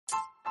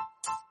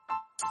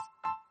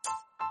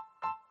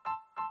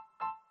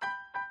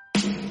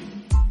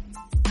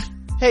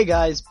Hey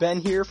guys, Ben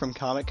here from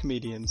Comic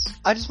Comedians.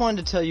 I just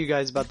wanted to tell you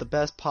guys about the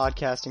best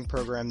podcasting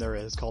program there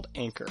is called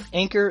Anchor.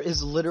 Anchor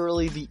is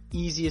literally the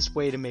easiest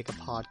way to make a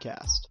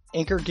podcast.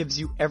 Anchor gives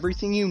you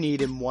everything you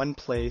need in one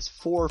place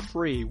for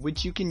free,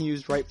 which you can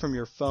use right from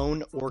your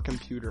phone or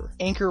computer.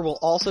 Anchor will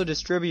also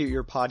distribute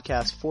your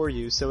podcast for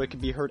you so it can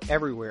be heard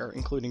everywhere,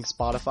 including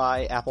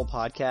Spotify, Apple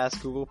Podcasts,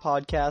 Google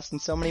Podcasts,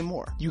 and so many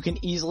more. You can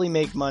easily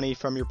make money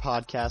from your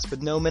podcast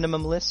with no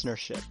minimum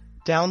listenership.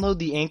 Download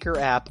the Anchor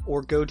app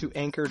or go to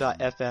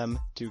anchor.fm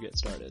to get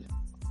started.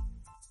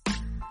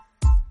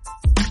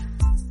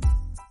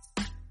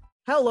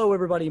 Hello,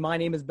 everybody. My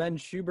name is Ben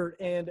Schubert,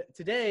 and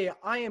today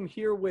I am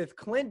here with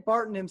Clint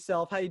Barton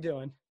himself. How you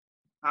doing?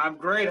 I'm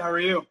great. How are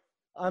you?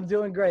 I'm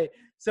doing great.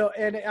 So,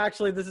 and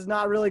actually, this is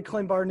not really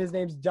Clint Barton. His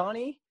name's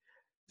Donnie.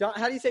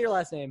 How do you say your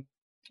last name?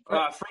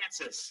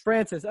 Francis.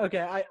 Francis.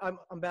 Okay,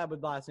 I'm bad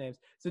with last names.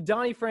 So,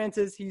 Donnie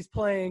Francis. He's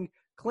playing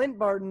Clint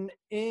Barton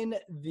in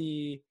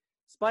the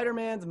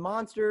Spider-Man's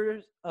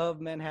Monsters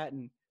of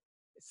Manhattan.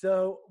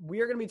 So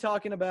we are going to be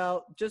talking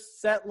about just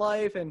set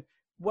life and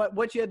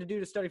what you had to do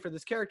to study for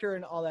this character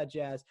and all that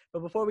jazz.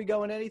 But before we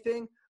go into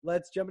anything,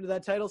 let's jump into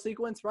that title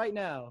sequence right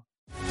now.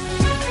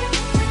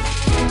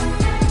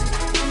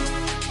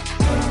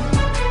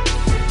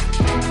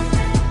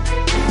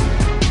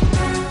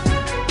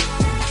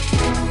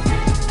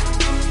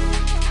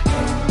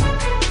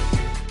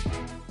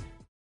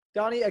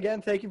 Donnie,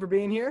 again, thank you for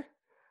being here.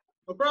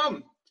 No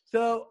problem.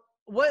 So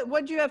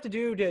What do you have to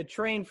do to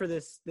train for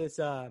this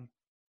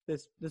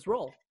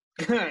role?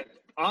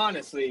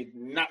 Honestly,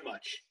 not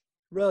much.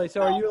 Really?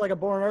 So are you like a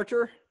born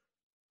archer?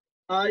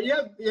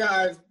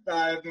 Yeah.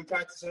 I've been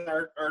practicing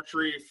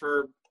archery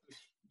for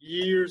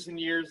years and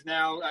years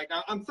now. Like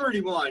I'm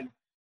 31, right.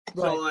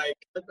 So like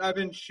I've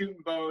been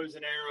shooting bows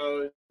and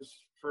arrows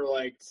for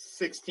like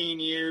 16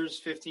 years,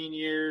 15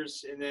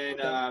 years, and then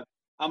okay.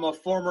 I'm a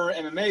former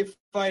MMA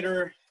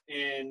fighter,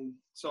 and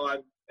so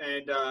I've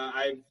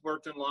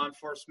worked in law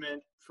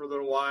enforcement for a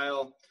little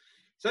while.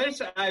 So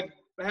I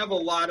have a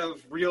lot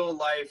of real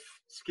life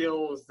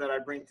skills that I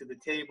bring to the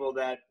table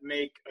that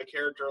make a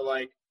character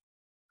like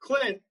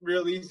Clint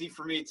real easy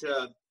for me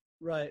to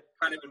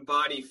kind of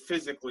embody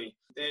physically.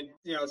 And,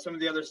 you know, some of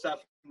the other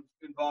stuff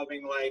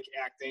involving like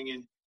acting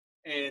and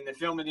in the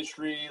film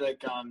industry,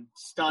 like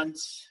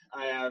stunts.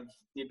 I have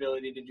the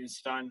ability to do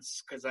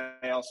stunts because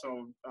I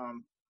also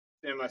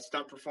am a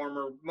stunt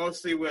performer,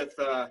 mostly with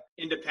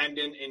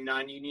independent and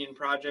non-union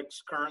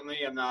projects. Currently,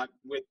 I'm not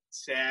with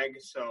SAG,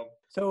 so.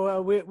 So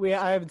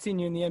I haven't seen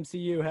you in the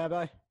MCU, have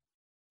I?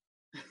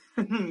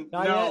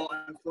 No,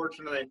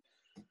 unfortunately.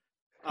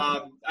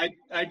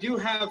 I do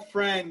have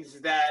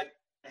friends that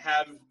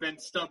have been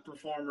stunt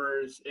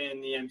performers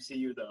in the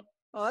MCU, though.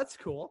 Oh, that's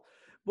cool.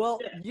 Well,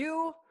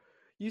 yeah.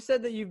 You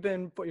said that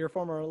you're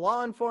former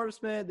law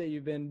enforcement, that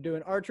you've been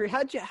doing archery.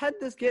 How'd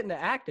this get into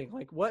acting?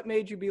 Like, what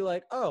made you be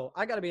like, oh,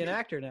 I got to be an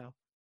actor now?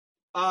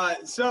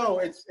 So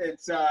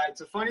it's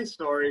a funny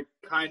story,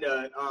 kind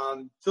of.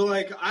 So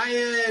like I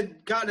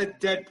had got a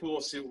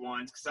Deadpool suit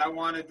once because I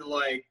wanted to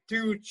like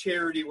do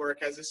charity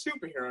work as a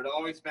superhero. It had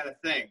always been a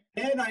thing.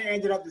 And I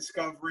ended up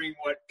discovering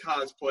what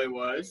cosplay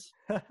was.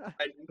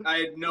 I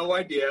had no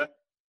idea.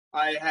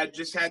 I had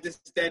just had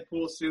this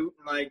Deadpool suit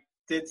and like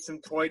did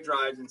some toy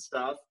drives and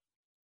stuff.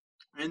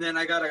 And then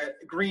I got a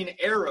Green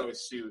Arrow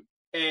suit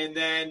and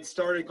then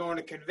started going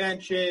to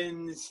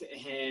conventions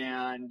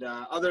and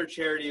other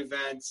charity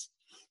events.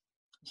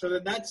 So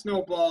then that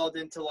snowballed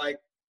into like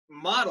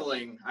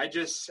modeling. A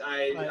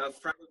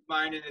friend of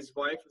mine and his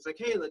wife was like,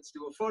 hey, let's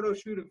do a photo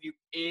shoot of you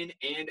in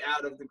and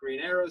out of the Green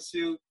Arrow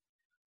suit.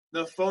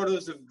 The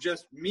photos of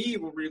just me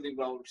were really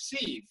well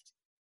received.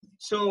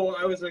 So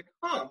I was like,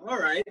 oh, all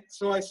right.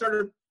 So I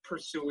started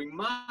pursuing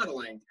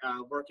modeling,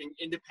 working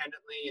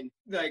independently and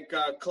like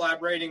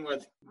collaborating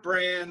with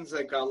brands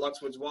like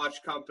Luxwood's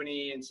Watch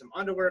Company and some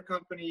underwear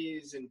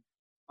companies and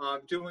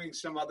doing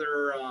some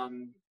other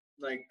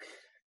like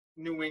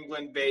New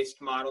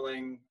England-based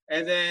modeling.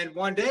 And then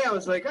one day I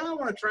was like, oh, I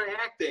want to try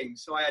acting.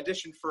 So I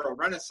auditioned for a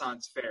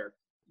Renaissance fair.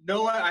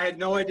 I had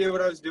no idea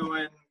what I was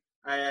doing.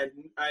 I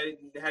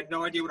had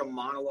no idea what a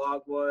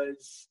monologue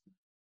was.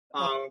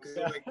 Cause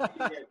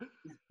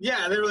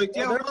yeah, they were like,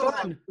 yeah, we're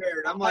fun.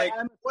 I'm like,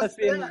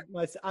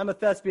 I'm a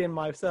thespian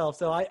myself,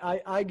 so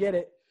I get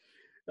it.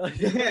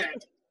 Yeah.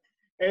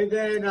 And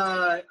then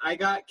I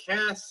got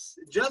cast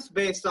just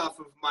based off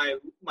of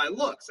my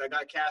looks. I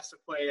got cast to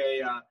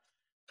play a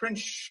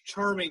Prince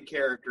Charming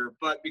character,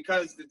 but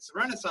because it's a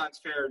Renaissance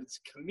fair, it's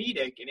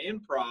comedic and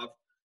improv.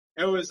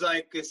 It was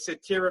like a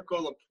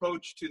satirical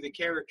approach to the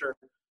character.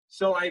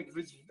 So I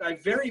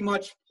very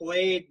much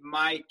played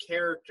my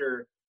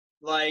character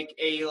like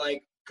a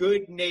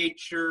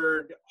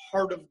good-natured,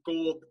 heart of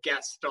gold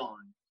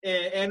Gaston.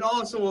 And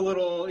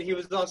also he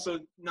was also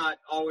not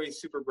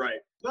always super bright.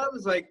 That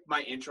was like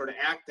my intro to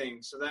acting.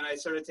 So then I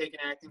started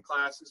taking acting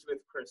classes with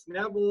Chris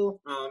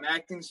Neville,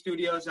 acting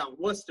studios out in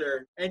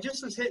Worcester, and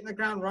just was hitting the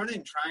ground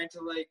running, trying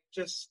to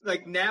just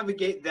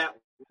navigate that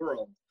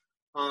world.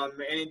 And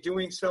in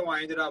doing so,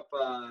 I ended up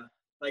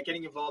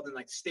getting involved in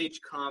stage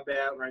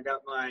combat, where I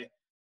got my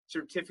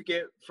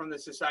certificate from the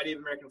Society of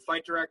American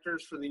Fight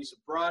Directors for the use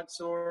of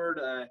broadsword.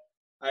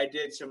 I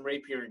did some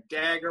rapier and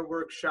dagger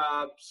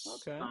workshops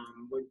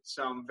with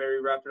some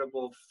very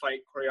reputable fight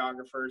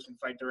choreographers and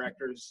fight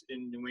directors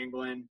in New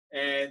England,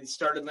 and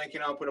started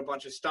linking up with a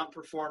bunch of stunt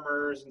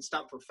performers and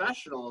stunt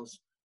professionals,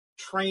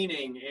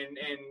 training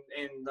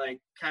and like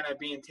kind of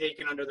being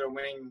taken under their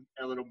wing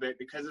a little bit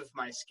because of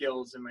my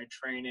skills and my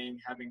training,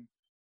 having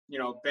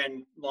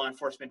been law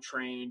enforcement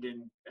trained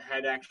and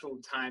had actual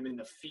time in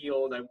the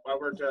field. I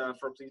worked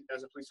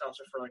as a police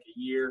officer for like a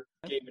year,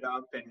 gave it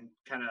up, and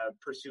kind of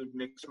pursued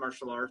mixed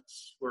martial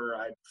arts, where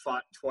I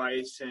fought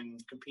twice and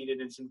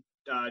competed in some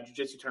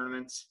jiu-jitsu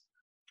tournaments.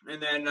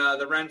 And then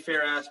the Ren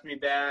Fair asked me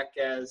back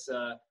as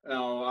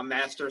a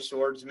master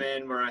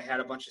swordsman, where I had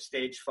a bunch of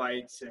stage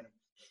fights, and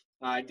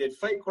I did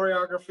fight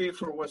choreography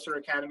for Worcester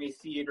Academy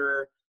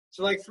Theater.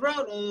 So, like,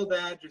 throughout all of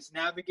that, just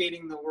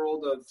navigating the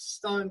world of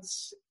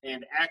stunts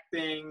and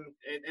acting,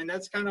 and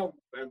that's kind of,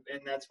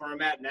 and that's where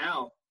I'm at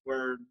now,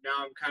 where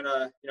now I'm kind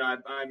of,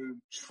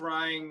 I'm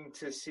trying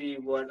to see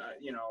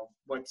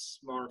what's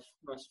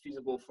most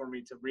feasible for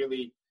me to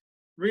really,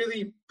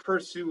 really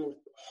pursue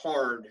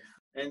hard.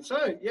 And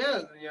so,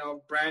 yeah,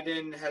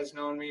 Brandon has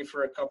known me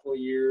for a couple of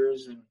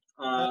years, and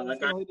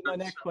that's going to lead to my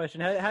next question.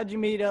 How'd you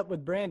meet up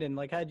with Brandon?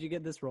 Like, how'd you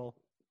get this role?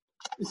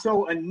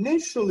 So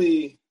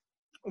initially,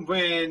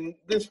 when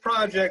this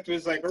project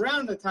was like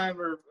around the time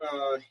where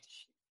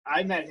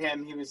I met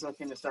him, he was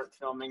looking to start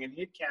filming, and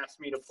he'd cast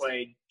me to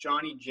play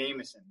Johnny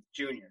Jameson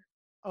Jr.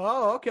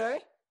 Oh, okay.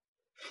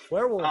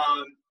 Werewolf.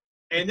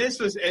 And this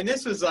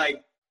was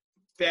like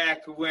back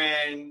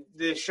when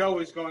the show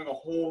was going a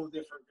whole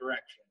different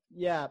direction.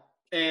 Yeah.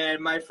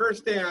 And my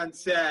first day on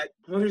set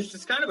was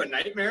just kind of a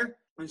nightmare.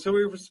 And so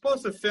we were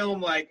supposed to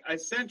film like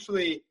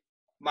essentially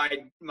my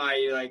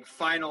like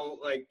final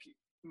like.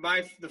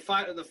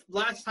 The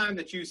last time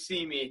that you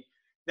see me,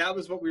 that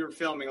was what we were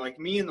filming, like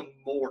me in the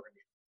morgue.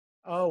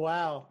 Oh,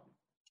 wow.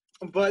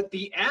 But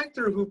the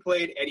actor who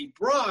played Eddie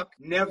Brock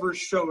never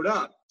showed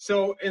up.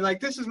 So, and like,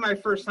 this is my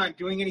first time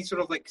doing any sort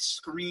of like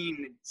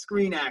screen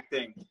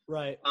acting.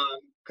 Right.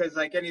 Because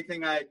like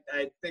anything, I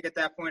think at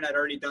that point I'd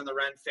already done the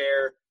Ren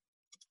Fair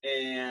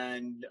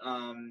and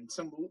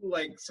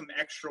some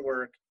extra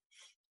work.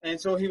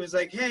 And so he was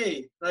like,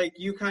 hey, like,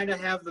 you kind of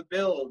have the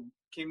build.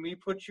 Can we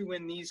put you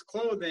in these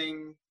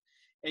clothing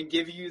and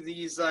give you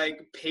these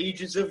like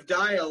pages of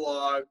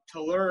dialogue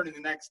to learn in the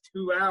next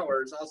 2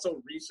 hours?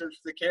 Also research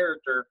the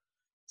character.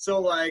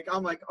 So like,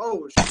 I'm like,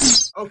 oh,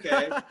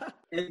 okay.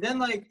 And then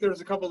like,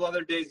 there's a couple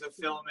other days of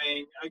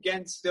filming,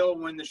 again, still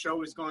when the show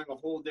was going a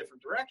whole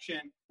different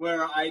direction,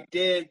 where I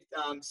did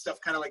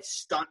stuff kind of like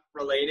stunt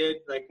related.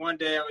 Like one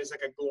day I was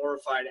like a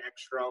glorified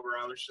extra, where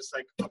I was just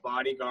like a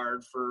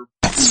bodyguard for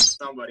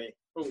somebody.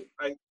 Oh,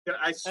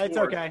 I swore. It's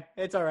okay.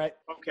 It's all right.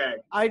 Okay.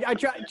 I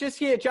try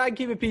and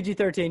keep it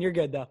PG-13. You're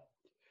good though.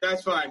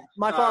 That's fine.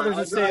 My father's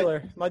a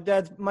sailor. My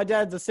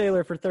dad's a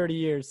sailor for 30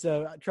 years.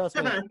 So trust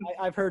me,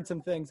 I've heard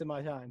some things in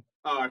my time.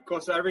 Oh,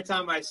 cool. So every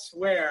time I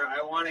swear,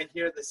 I want to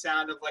hear the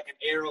sound of like an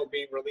arrow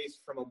being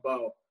released from a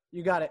bow.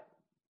 You got it.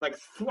 Like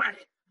thwack.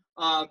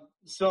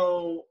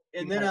 So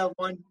and then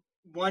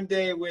one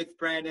day with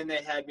Brandon,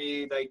 they had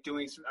me like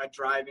doing a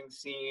driving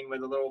scene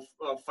with a little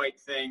fight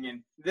thing,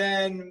 and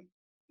then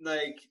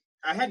like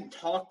I hadn't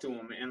talked to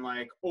him in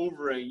like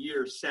over a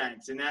year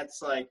since, and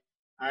that's like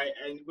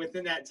and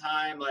within that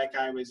time, like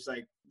I was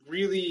like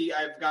really,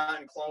 I've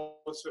gotten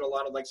close with a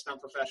lot of like stunt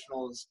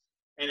professionals,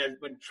 and I've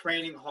been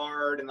training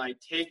hard and like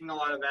taking a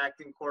lot of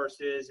acting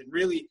courses, and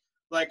really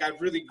like I've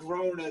really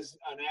grown as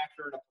an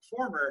actor and a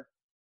performer,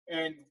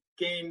 and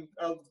gained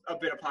a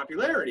bit of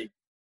popularity.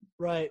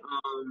 Right.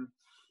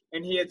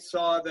 And he had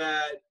saw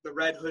that the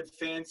Red Hood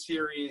fan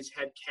series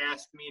had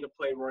cast me to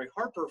play Roy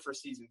Harper for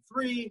season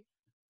 3.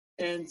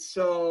 And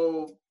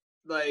so,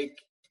 like,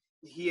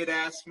 he had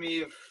asked me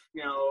if,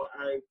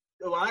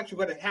 actually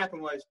what had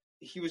happened was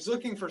he was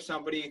looking for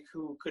somebody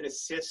who could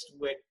assist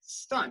with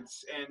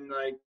stunts and,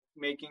 like,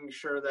 making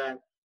sure that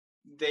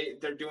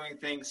they're doing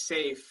things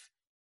safe.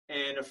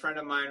 And a friend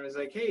of mine was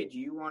like, hey, do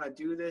you want to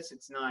do this?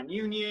 It's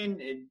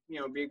non-union.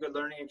 It'd be a good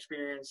learning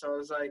experience. So I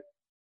was like,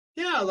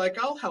 yeah, like,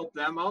 I'll help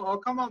them. I'll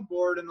come on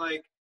board and,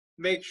 like,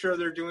 make sure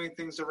they're doing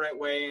things the right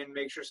way and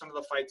make sure some of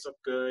the fights look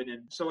good.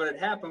 And so what had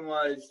happened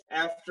was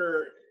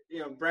after,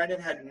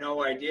 Brandon had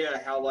no idea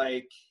how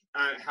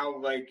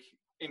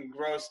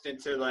engrossed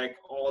into, like,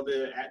 all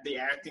the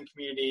acting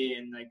community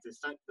and, like,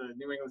 the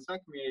New England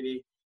stunt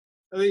community,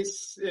 at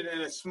least in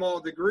a small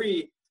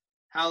degree,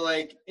 how,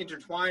 like,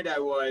 intertwined I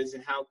was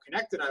and how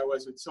connected I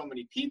was with so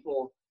many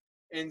people.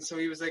 And so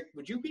he was like,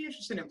 would you be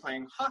interested in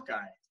playing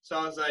Hawkeye? So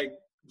I was like,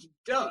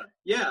 duh,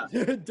 yeah.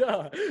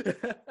 Duh.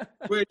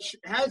 Which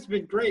has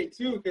been great,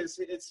 too, because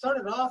it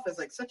started off as,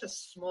 like, such a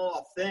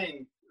small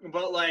thing.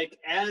 But, like,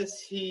 as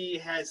he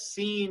has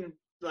seen,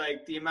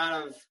 like, the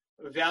amount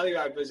of value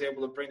I was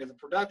able to bring to the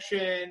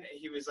production,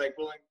 he was, like,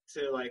 willing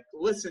to, like,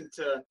 listen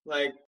to,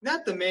 like,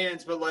 not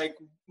demands, but, like,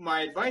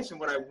 my advice and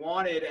what I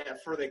wanted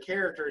for the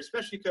character,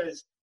 especially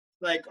because,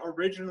 like,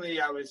 originally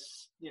I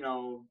was,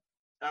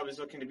 I was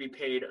looking to be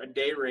paid a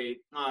day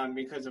rate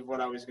because of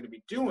what I was going to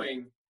be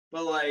doing.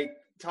 But like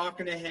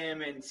talking to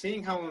him and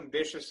seeing how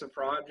ambitious the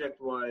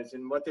project was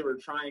and what they were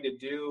trying to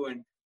do,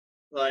 and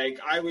like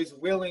I was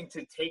willing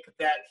to take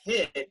that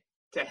hit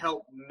to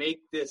help make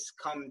this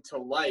come to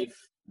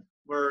life.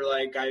 Where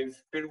like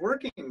I've been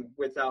working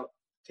without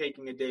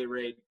taking a day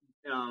rate,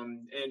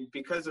 and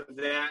because of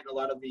that, a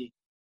lot of the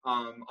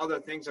other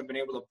things I've been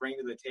able to bring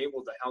to the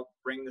table to help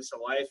bring this to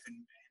life and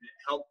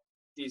help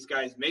these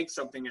guys make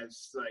something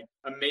as like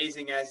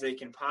amazing as they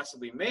can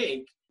possibly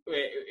make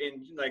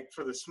in like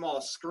for the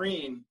small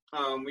screen.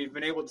 We've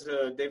been able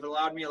to, they've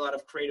allowed me a lot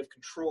of creative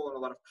control and a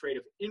lot of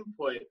creative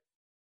input.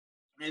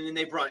 And then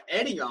they brought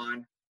Eddie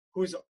on,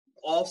 who's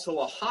also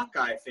a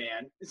Hawkeye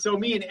fan. So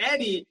me and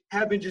Eddie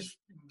have been just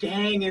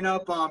ganging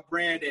up on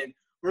Brandon.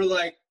 We're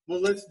like, well,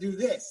 let's do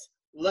this.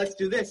 Let's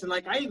do this. And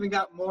like, I even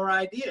got more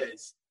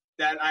ideas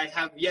that I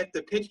have yet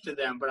to pitch to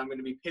them, but I'm going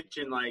to be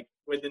pitching like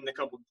within the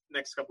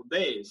next couple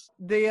days.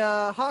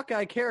 The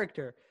Hawkeye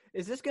character,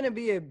 is this going to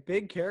be a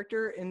big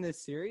character in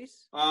this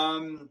series?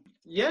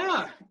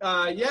 Yeah.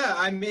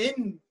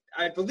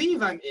 I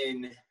believe I'm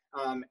in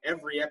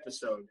every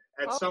episode.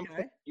 At some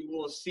point, you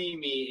will see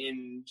me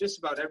in just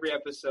about every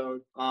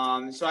episode.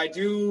 So I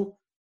do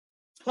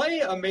play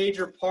a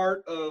major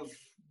part of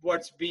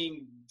what's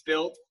being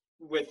built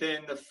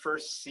within the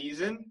first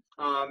season,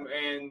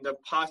 and the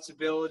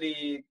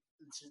possibility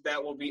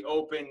that will be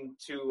open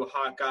to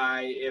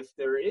Hawkeye if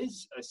there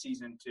is a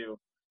season 2,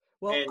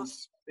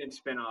 and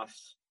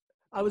spinoffs.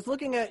 I was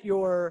looking at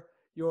your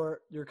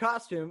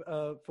costume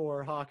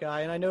for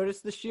Hawkeye, and I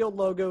noticed the SHIELD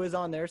logo is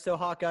on there, so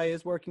Hawkeye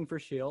is working for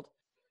SHIELD.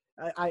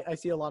 I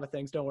see a lot of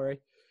things, don't worry.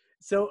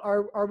 So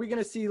are we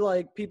going to see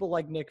like people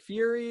like Nick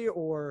Fury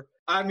or?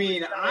 I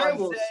mean, I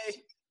will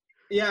say.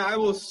 Yeah, I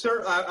will.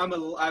 I'm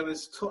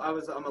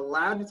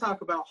allowed to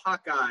talk about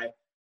Hawkeye,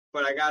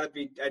 but I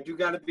do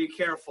gotta be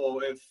careful.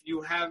 If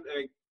you have,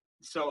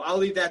 so I'll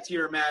leave that to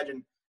your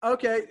imagine.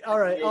 Okay, all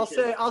right.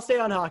 I'll stay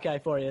on Hawkeye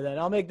for you then.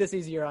 I'll make this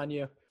easier on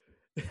you.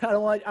 I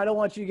don't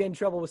want you to get in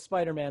trouble with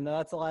Spider-Man. Though.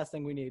 That's the last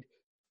thing we need.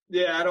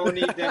 Yeah, I don't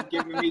need them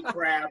giving me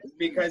crap,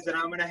 because then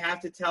I'm gonna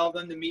have to tell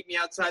them to meet me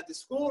outside the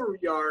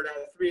schoolyard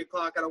at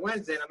 3:00 on a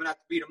Wednesday, and I'm gonna have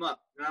to beat them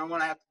up. And I don't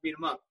want to have to beat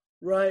them up.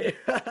 Right.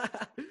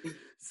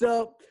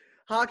 So.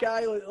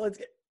 Hawkeye, let's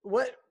get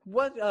what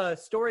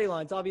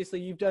storylines? Obviously,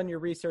 you've done your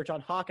research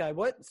on Hawkeye.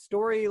 What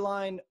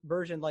storyline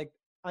version? Like,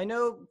 I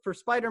know for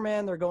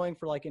Spider-Man, they're going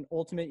for like an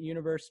Ultimate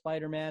Universe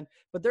Spider-Man,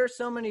 but there's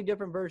so many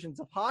different versions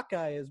of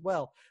Hawkeye as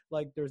well.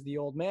 Like, there's the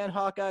Old Man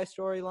Hawkeye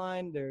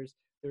storyline. There's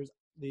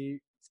the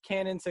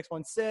Canon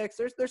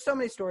 616. There's so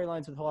many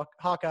storylines with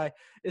Hawkeye.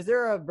 Is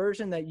there a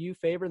version that you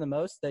favor the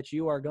most that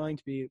you are going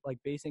to be like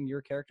basing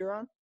your character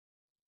on?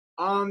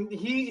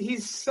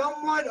 He's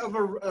somewhat of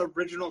a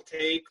original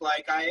take.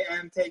 Like, I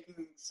am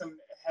taking some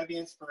heavy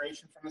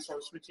inspiration from the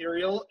source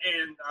material,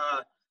 and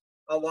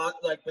a lot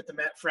like with the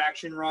Matt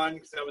Fraction run,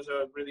 because that was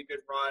a really good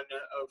run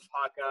of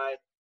Hawkeye,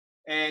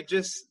 and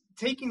just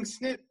taking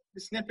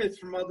snippets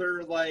from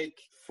other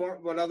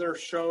what other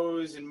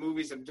shows and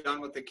movies have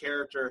done with the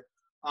character.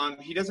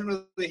 He doesn't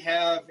really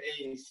have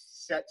a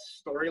set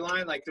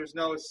storyline. Like, there's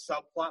no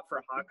subplot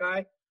for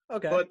Hawkeye.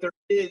 Okay.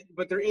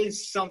 But there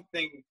is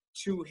something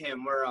to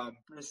him where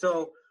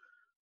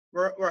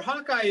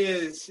Hawkeye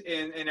is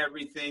in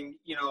everything,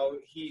 you know,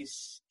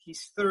 he's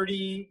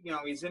 30, you know,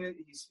 he's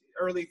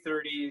early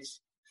 30s,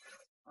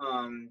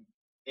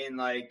 and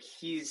like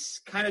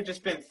he's kind of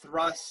just been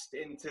thrust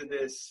into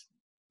this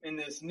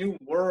new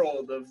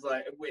world of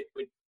like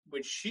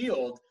with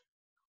SHIELD,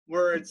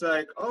 where it's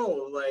like,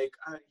 oh, like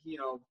you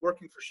know,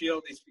 working for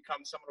SHIELD, he's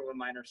become somewhat of a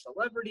minor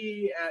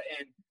celebrity,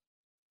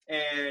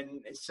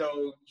 and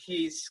so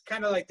he's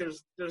kind of like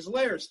there's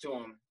layers to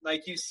him.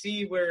 Like, you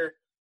see where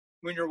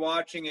when you're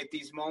watching it,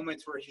 these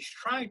moments where he's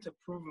trying to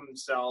prove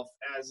himself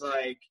as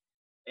like,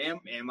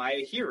 am I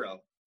a hero?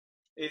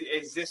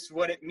 Is this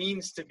what it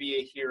means to be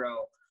a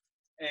hero?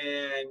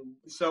 And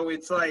so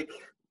it's like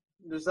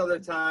there's other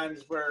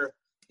times where,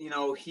 you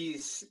know,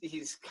 he's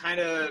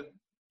kind of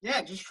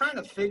just trying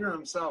to figure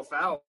himself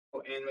out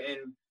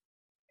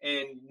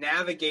and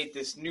navigate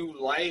this new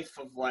life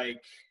of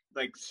like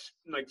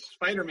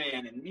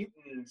Spider-Man and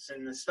mutants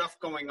and the stuff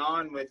going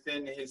on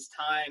within his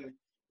time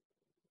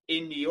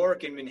in New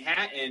York and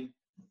Manhattan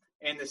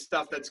and the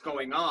stuff that's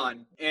going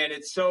on. And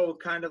it's so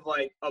kind of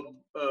like a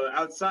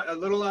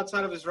little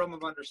outside of his realm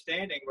of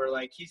understanding, where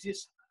like he's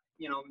just,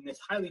 you know, this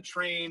highly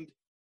trained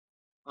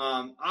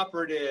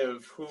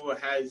operative who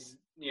has,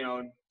 you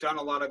know, done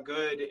a lot of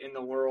good in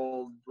the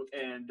world,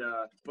 and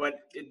but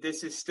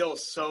this is still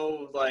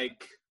so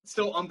like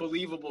still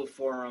unbelievable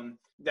for him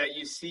that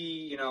you see,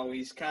 you know,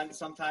 he's kind of,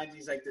 sometimes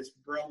he's like this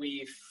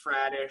bro-y,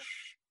 fratish,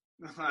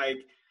 like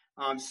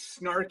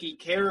snarky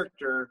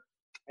character,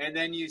 and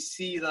then you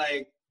see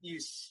like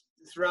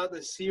throughout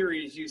the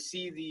series you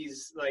see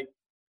these like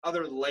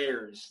other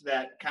layers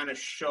that kind of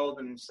show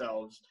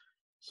themselves,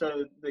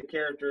 so the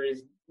character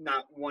is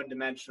not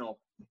one-dimensional,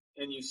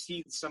 and you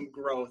see some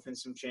growth and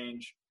some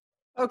change.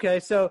 Okay,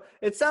 so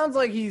it sounds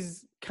like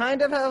he's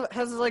kind of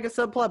has like a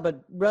subplot,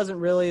 but doesn't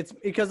really. It's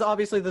because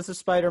obviously this is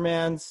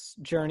Spider-Man's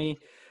journey,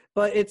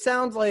 but it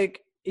sounds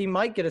like he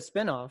might get a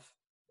spinoff.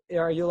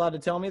 Are you allowed to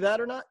tell me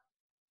that or not?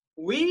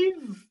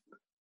 We've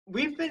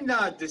we've been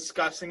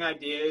discussing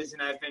ideas,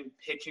 and I've been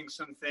pitching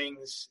some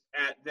things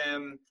at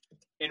them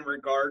in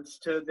regards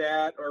to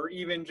that, or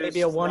even just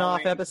Maybe a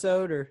one-off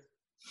episode, or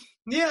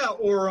yeah,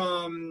 or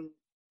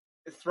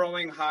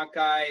throwing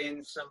Hawkeye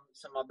in some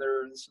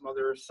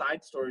other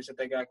side stories that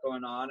they got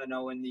going on. I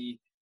know in the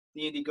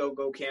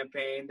Indiegogo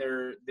campaign,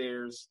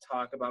 there's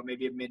talk about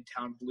maybe a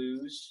Midtown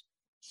Blues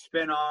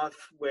spinoff,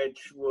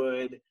 which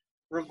would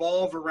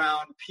revolve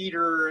around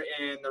Peter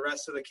and the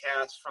rest of the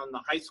cast from the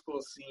high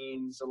school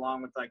scenes,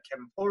 along with like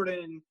Kevin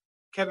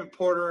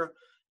Porter,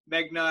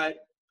 Megnut,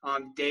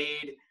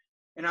 Dade,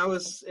 and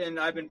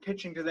I've been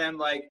pitching to them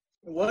like,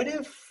 what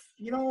if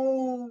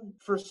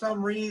for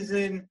some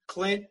reason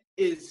Clint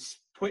is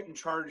put in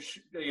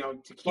charge,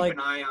 to keep Like- an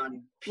eye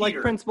on like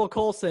Peter. Principal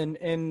Coulson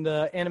in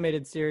the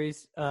animated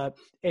series.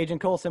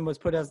 Agent Coulson was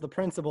put as the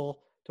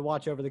principal to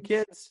watch over the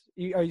kids.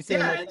 Are you saying?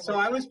 Yeah, like, and so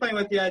I was playing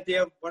with the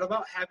idea of what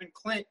about having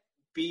Clint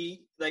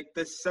be like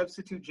the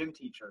substitute gym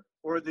teacher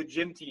or the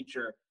gym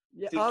teacher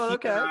yeah. to Oh,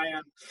 keep okay. an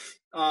eye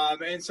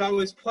on. And so I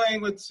was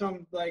playing with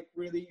some like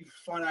really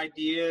fun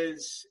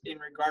ideas in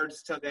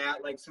regards to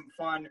that, like some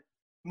fun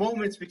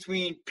moments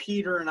between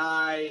Peter and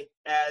I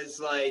as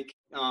like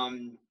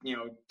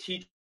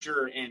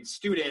teacher and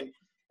student.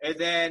 And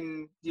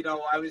then,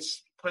 I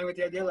was playing with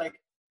the idea like,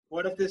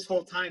 what if this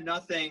whole time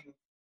nothing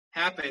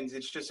happens?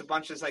 It's just a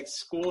bunch of like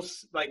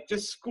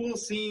just school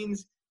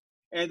scenes,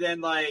 and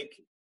then like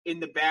in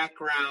the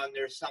background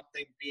there's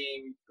something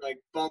being like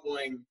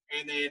bubbling,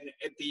 and then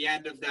at the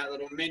end of that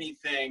little mini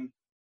thing,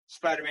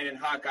 Spider-Man and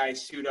Hawkeye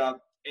suit up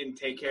and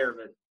take care of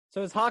it.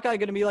 So is Hawkeye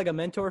going to be like a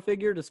mentor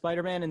figure to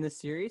Spider-Man in this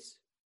series?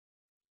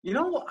 I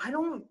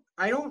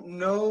don't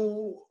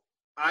know.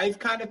 I've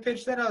kind of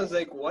pitched that. I was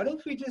like, what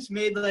if we just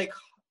made like,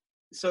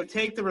 so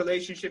take the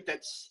relationship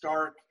that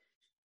Stark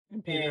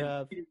And Peter,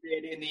 and Peter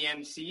did in the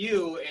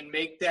MCU and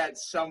make that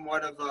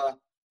somewhat of a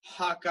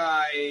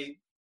Hawkeye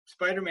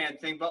Spider-Man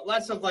thing, but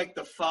less of like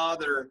the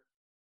father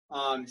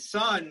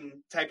son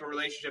type of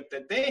relationship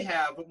that they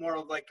have, but more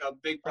of like a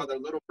big brother,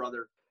 little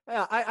brother.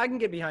 yeah, I can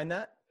get behind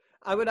that.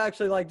 I would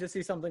actually like to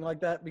see something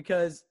like that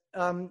because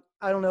I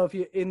don't know if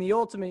you in the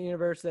Ultimate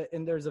Universe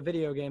and there's a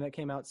video game that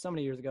came out so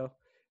many years ago,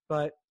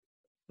 but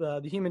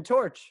the Human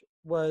Torch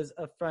was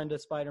a friend of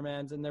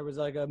Spider-Man's, and there was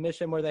like a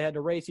mission where they had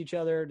to race each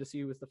other to see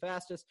who was the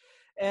fastest,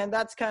 and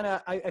that's kind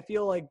of I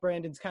feel like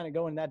Brandon's kind of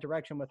going that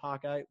direction with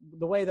Hawkeye.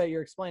 The way that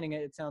you're explaining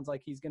it, it sounds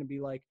like he's going to be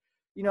like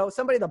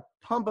somebody to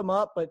pump him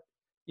up, but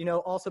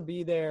also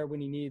be there when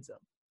he needs them.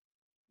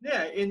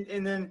 Yeah,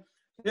 and then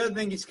the other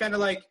thing, he's kind of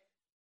like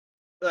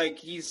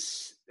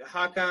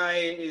Hawkeye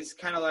is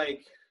kind of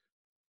like,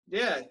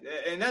 yeah,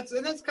 and that's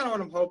kind of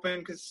what I'm hoping,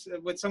 because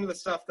with some of the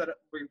stuff that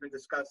we've been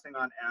discussing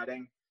on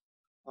adding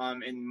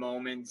in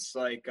moments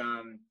like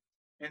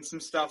and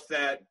some stuff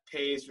that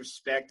pays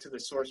respect to the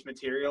source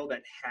material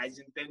that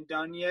hasn't been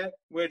done yet,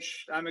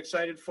 which I'm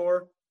excited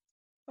for.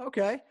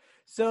 Okay,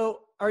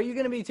 so are you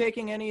going to be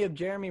taking any of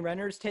Jeremy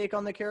Renner's take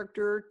on the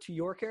character to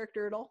your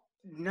character at all?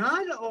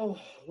 Not a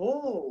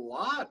whole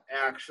lot,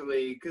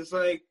 actually, because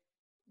like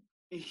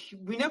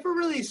we never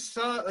really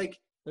saw like.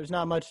 There's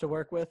not much to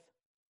work with.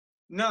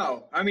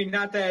 No, I mean,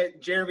 not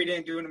that Jeremy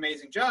didn't do an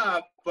amazing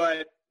job,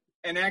 but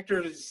an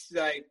actor is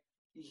like,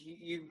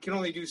 you can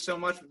only do so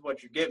much with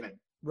what you're given.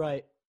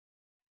 Right.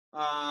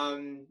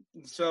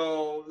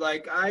 So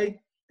like I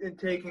am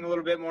taking a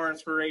little bit more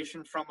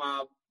inspiration from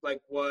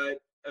like what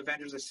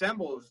Avengers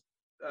Assemble,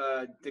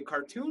 the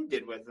cartoon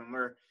did with him,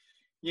 where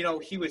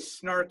he was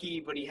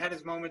snarky, but he had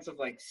his moments of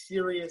like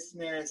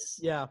seriousness.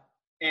 Yeah.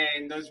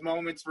 And those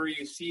moments where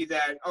you see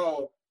that,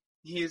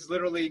 he is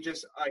literally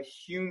just a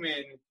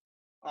human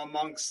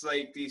amongst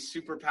like these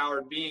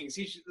superpowered beings.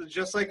 He's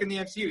just like in the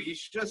MCU.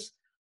 He's just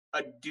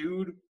a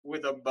dude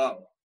with a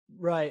bow.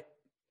 Right.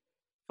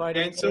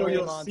 Fighting and so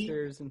you'll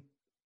monsters see,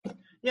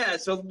 yeah.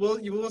 So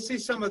you will see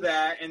some of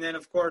that, and then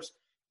of course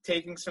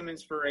taking some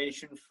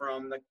inspiration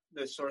from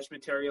the source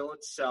material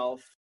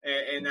itself,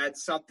 and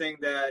that's something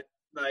that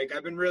like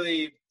I've been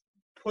really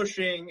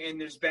pushing, and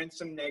there's been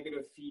some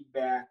negative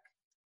feedback.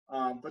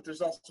 But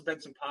there's also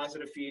been some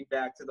positive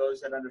feedback to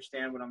those that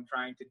understand what I'm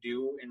trying to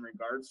do in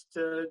regards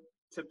to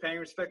paying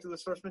respect to the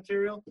source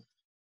material.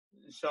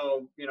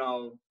 So,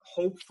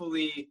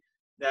 hopefully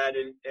that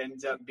it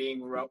ends up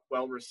being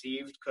well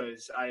received,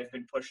 because I have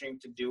been pushing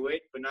to do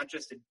it, but not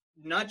just to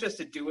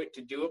do it,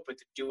 but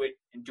to do it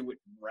and do it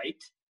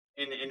right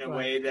in a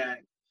way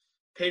that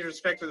pays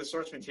respect to the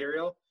source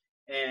material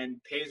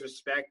and pays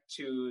respect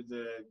to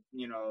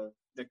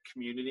the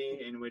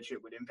community in which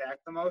it would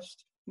impact the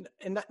most.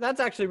 And that's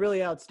actually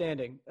really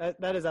outstanding.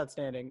 That is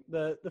outstanding.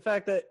 The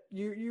fact that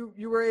you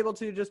were able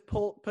to just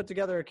put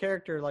together a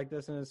character like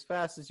this and as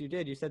fast as you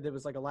did. You said it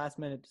was like a last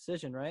minute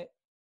decision, right?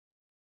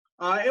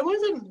 It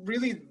wasn't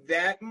really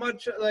that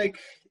much. Like,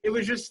 it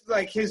was just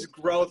like his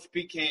growth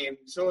became.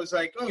 So it was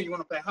like, oh, you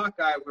want to play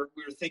Hawkeye? We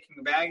were thinking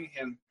of bagging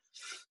him.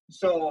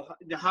 So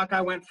the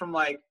Hawkeye went from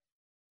like,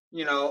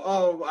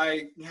 oh,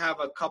 I have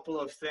a couple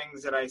of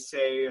things that I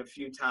say a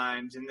few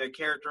times, and the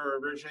character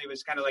originally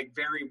was kind of like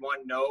very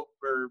one note.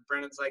 Where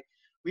Brennan's like,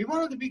 we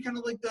wanted to be kind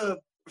of like the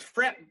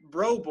frat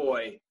bro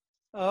boy,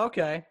 Oh,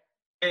 okay.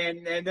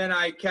 and then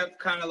I kept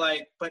kind of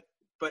like, but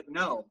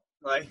no,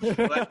 like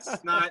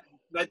let's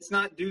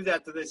not do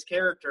that to this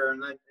character,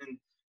 and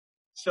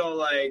so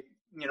like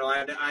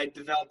I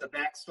developed a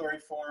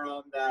backstory for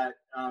him that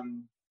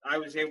I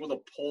was able to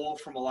pull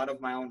from a lot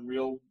of my own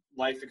real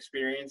life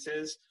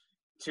experiences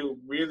to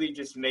really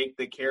just make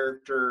the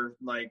character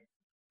like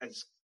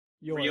as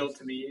real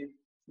to me.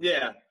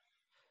 Yeah.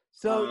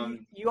 So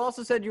you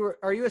also said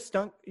are you a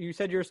stunt? You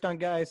said you're a stunt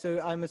guy, so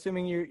I'm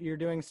assuming you're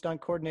doing stunt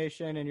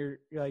coordination and you're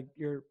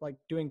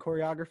doing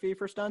choreography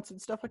for stunts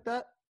and stuff like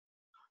that.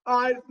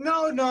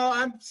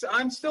 No,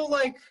 I'm still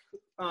like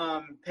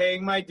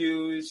paying my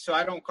dues, so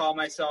I don't call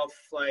myself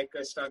like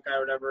a stunt guy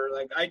or whatever.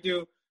 Like I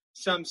do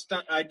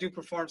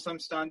perform some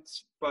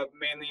stunts, but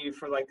mainly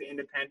for like the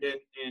independent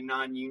and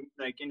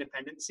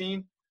independent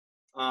scene.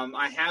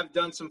 I have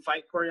done some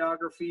fight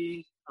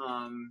choreography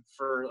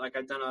for like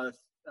I've done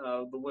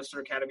the Worcester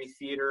Academy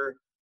Theater.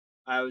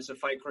 I was a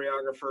fight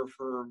choreographer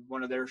for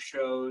one of their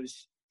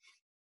shows.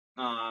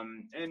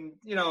 And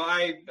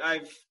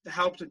I've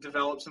helped to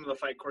develop some of the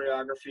fight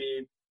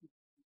choreography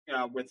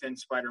within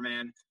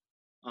Spider-Man,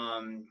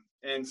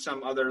 and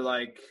some other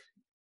like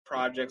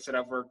projects that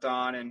I've worked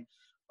on, and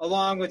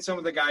along with some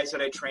of the guys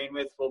that I train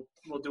with,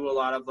 we'll do a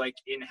lot of like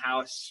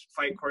in-house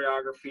fight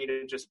choreography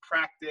to just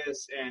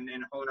practice and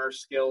hone our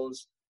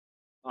skills.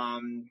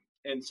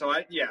 And so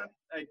I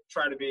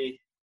try to be,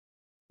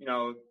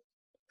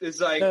 it's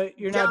like. So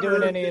you're not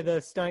doing any of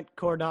the stunt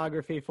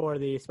choreography for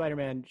the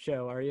Spider-Man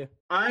show, are you?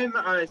 I'm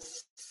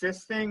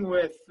assisting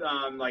with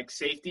like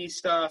safety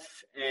stuff,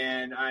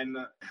 and I'm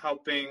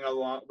helping a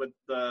lot with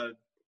the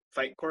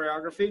fight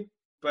choreography.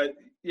 But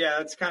yeah,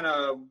 that's kind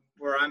of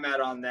where I'm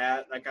at on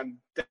that. Like I'm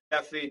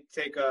definitely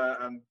take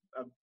a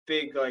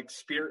big like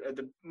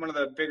one of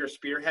the bigger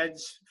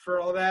spearheads for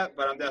all that,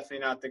 but I'm definitely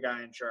not the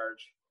guy in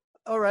charge.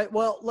 All right.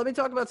 Well, let me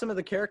talk about some of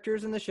the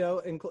characters in the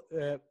show.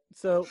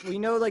 So we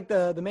know like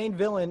the main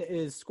villain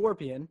is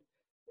Scorpion,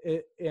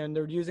 and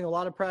they're using a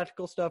lot of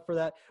practical stuff for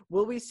that.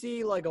 Will we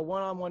see like a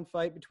one-on-one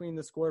fight between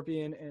the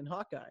Scorpion and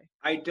Hawkeye?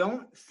 I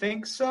don't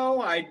think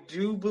so. I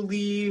do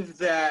believe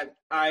that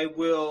I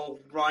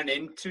will run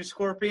into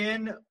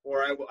Scorpion,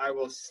 or I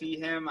will see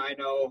him. I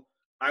know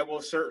I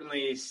will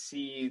certainly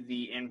see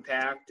the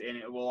impact, and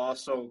it will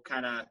also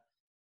kind of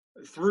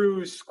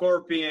through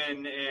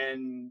Scorpion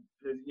and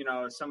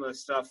some of the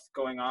stuff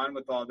going on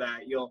with all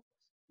that,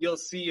 you'll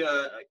see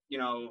a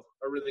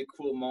really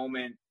cool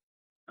moment,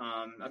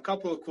 a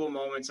couple of cool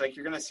moments. Like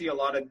you're gonna see a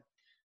lot of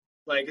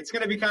like it's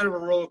gonna be kind of a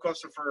roller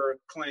coaster for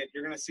Clint.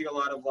 You're gonna see a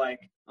lot of like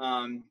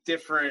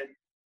different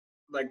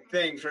like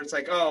things where it's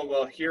like, oh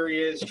well, here he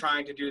is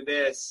trying to do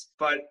this,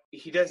 but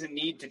he doesn't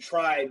need to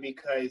try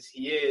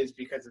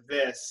because of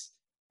this.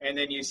 And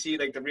then you see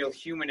like the real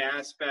human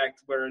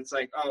aspect where it's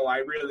like, oh, I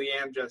really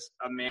am just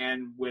a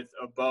man with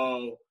a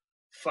bow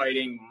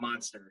fighting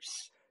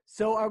monsters.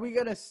 So are we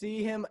going to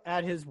see him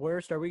at his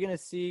worst? Are we going to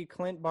see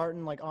Clint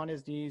Barton like on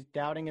his knees,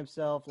 doubting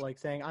himself, like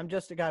saying, I'm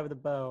just a guy with a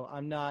bow.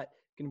 I'm not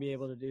going to be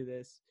able to do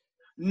this?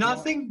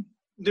 Nothing.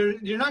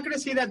 You're not going to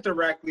see that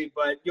directly,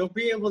 but you'll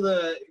be able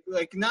to,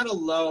 like, not a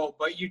low,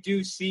 but you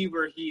do see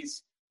where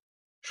he's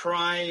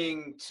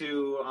trying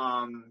to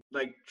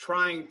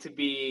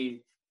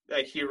be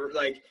like hero,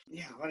 like,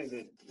 yeah, what is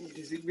it?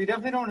 We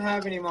definitely don't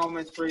have any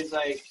moments where he's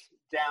like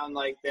down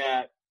like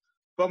that,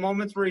 but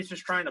moments where he's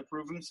just trying to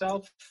prove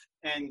himself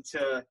and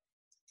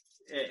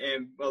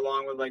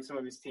along with like some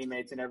of his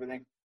teammates and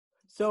everything.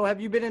 So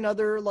have you been in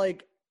other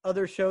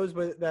shows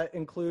that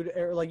include,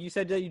 like you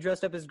said that you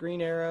dressed up as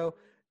Green Arrow?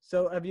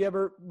 So have you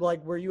ever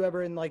were you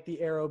ever in like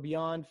the Arrow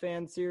Beyond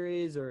fan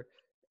series or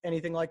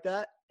anything like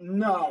that?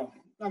 No,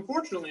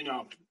 unfortunately,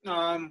 no.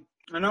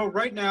 I know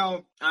right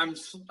now I'm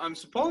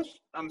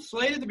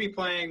slated to be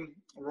playing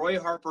Roy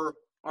Harper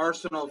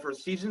Arsenal for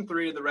season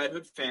 3 of the Red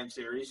Hood fan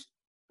series.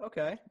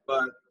 Okay.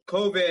 But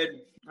COVID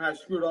has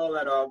screwed all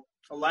that up.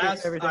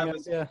 Last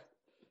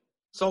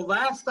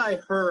I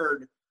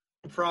heard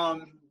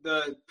from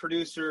the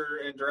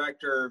producer and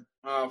director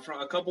from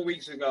a couple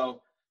weeks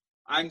ago,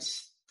 I'm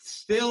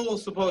still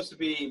supposed to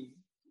be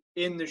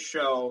in the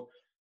show,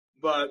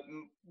 but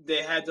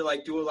they had to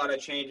like do a lot of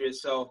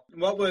changes. So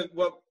what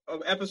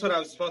episode I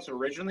was supposed to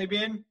originally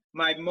be in,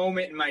 my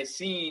moment in my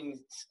scene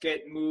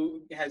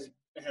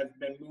have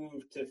been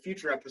moved to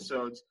future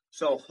episodes.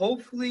 So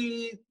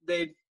hopefully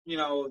they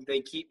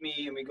keep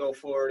me and we go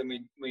forward and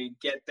we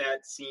get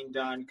that scene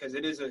done, because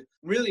it is a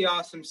really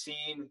awesome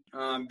scene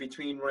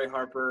between Roy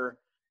Harper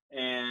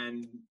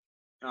and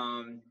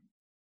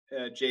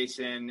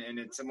Jason, and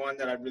it's one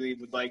that I really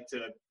would like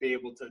to be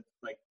able to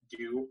like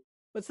do.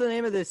 What's the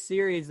name of this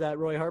series that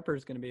Roy Harper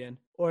is going to be in?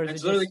 Or is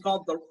It's it literally just,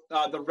 called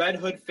the Red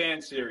Hood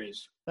Fan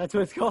Series. that's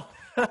what it's called?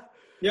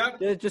 Yep.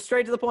 Yeah, just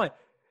straight to the point.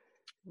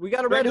 We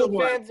got a Straight Red to Hood the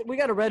point. fans. We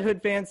got a Red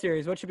Hood fan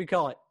series. What should we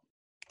call it?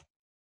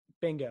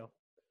 Bingo.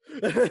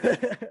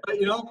 But,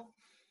 you know,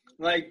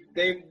 like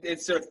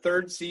it's their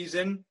third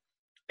season.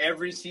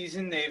 Every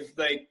season they've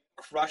like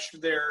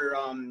crushed their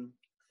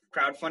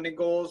crowdfunding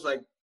goals.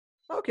 Like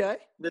Okay,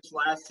 this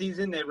last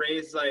season, they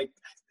raised like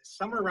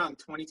somewhere around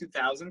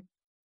 22,000.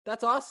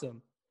 that's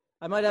awesome.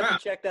 I might have Yeah.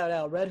 to check that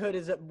out. Red Hood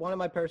is one of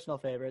my personal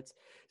favorites.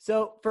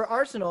 So for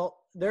Arsenal,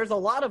 there's a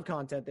lot of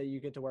content that you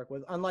get to work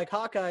with. Unlike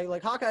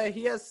Hawkeye,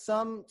 he has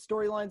some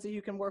storylines that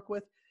you can work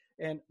with,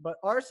 but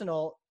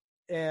Arsenal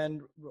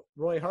and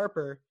Roy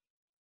Harper,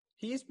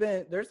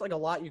 there's like a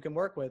lot you can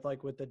work with,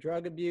 like with the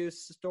drug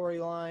abuse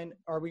storyline.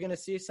 Are we going to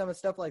see some of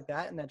stuff like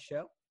that in that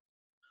show?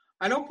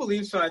 I don't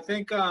believe so. I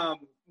think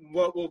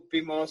what will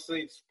be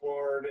mostly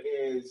explored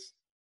is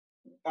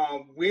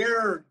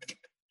where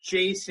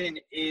Jason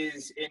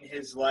is in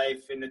his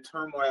life, in the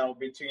turmoil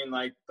between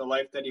like the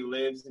life that he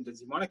lives and does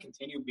he want to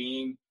continue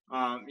being,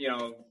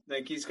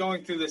 like he's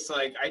going through this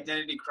like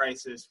identity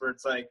crisis where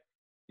it's like,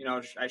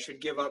 I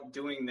should give up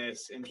doing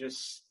this and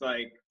just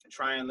like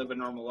try and live a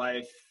normal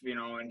life,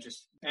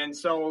 and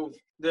so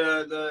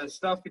the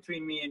stuff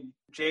between me and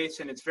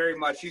Jason, it's very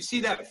much, you see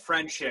that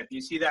friendship,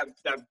 you see that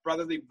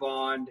brotherly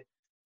bond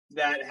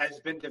that has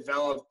been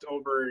developed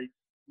over,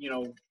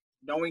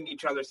 knowing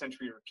each other since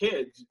we were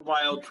kids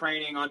while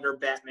training under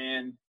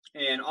Batman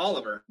and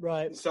Oliver.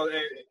 Right.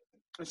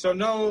 So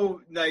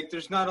no, like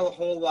there's not a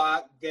whole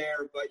lot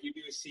there, but you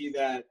do see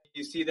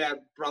that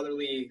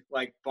brotherly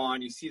like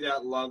bond. You see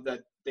that love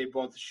that they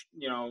both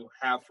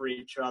have for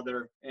each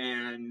other,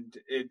 and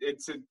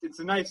it's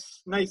a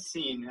nice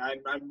scene.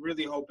 I'm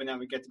really hoping that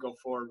we get to go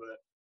forward with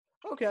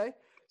it. Okay.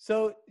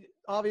 So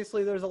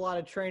obviously there's a lot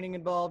of training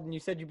involved, and you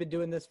said you've been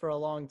doing this for a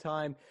long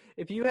time.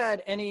 If you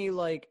had any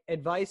like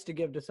advice to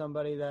give to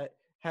somebody that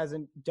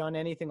hasn't done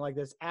anything like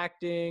this,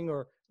 acting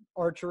or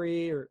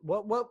archery, or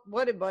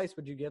what advice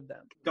would you give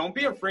them? Don't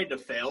be afraid to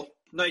fail.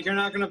 Like, you're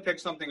not going to pick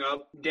something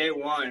up day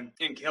one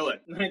and kill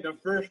it. Like, the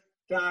first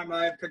time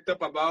I picked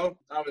up a bow,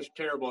 I was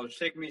terrible. It's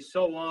taken me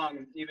so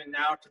long, even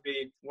now, to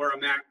be where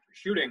I'm at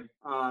shooting.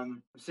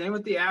 Same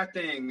with the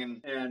acting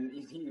and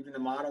even the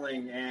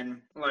modeling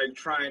and, like,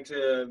 trying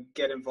to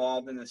get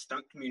involved in the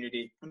stunt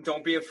community.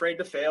 Don't be afraid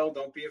to fail.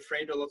 Don't be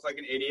afraid to look like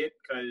an idiot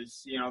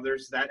because,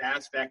 there's that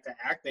aspect to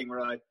acting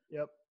where, like,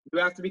 Yep. you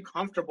have to be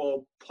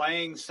comfortable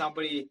playing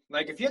somebody.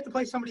 Like, if you have to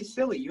play somebody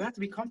silly, you have to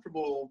be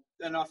comfortable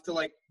enough to,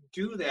 like,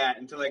 do that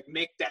and to, like,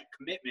 make that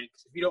commitment.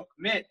 Because if you don't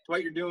commit to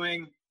what you're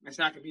doing, it's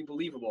not going to be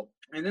believable.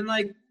 And then,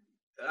 like,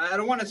 I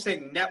don't want to say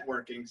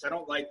networking because I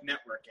don't like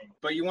networking.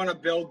 But you want to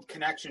build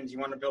connections. You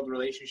want to build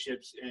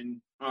relationships. And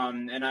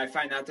I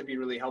find that to be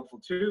really helpful,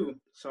 too.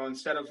 So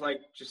instead of, like,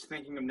 just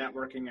thinking of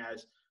networking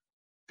as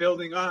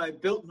I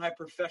built my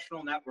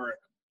professional network,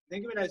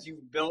 think of it as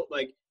you've built,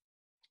 like,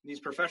 these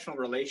professional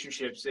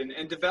relationships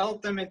and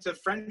develop them into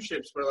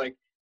friendships where, like,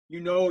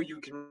 you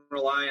can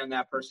rely on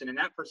that person and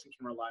that person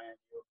can rely on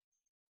you.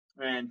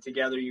 And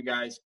together you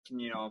guys can,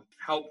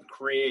 help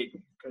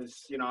create,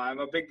 because, I'm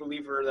a big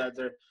believer that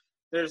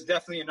there's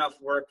definitely enough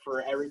work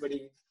for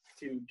everybody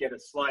to get a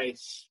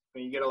slice.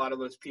 When you get a lot of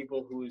those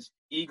people whose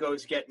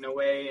egos get in the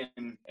way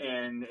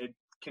and it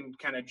can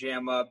kind of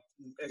jam up,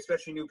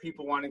 especially new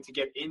people wanting to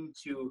get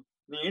into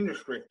the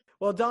industry.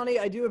 Well, Donnie,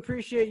 I do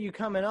appreciate you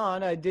coming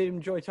on. I did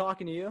enjoy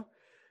talking to you.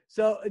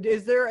 So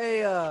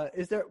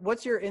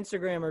what's your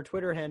Instagram or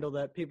Twitter handle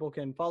that people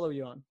can follow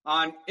you on?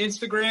 On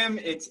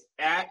Instagram, it's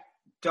at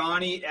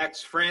Donnie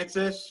X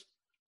Francis.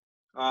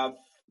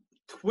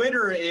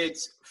 Twitter,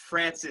 it's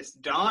Francis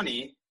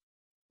Donnie.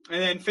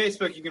 And then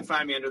Facebook, you can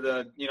find me under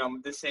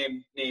the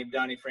same name,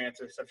 Donnie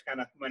Francis. I've kind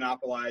of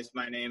monopolized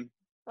my name.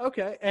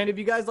 Okay. And if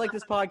you guys like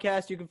this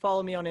podcast, you can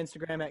follow me on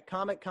Instagram at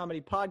Comic Comedy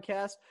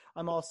Podcast.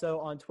 I'm also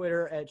on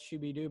Twitter at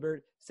Shooby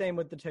Dubert. Same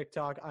with the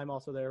TikTok. I'm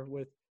also there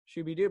with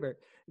Shooby Dubert.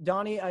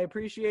 Donnie, I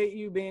appreciate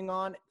you being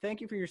on.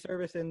 Thank you for your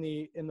service in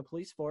the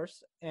police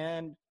force.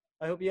 And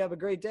I hope you have a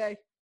great day.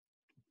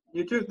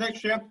 You too. Thanks,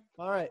 Jim.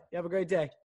 All right. You have a great day.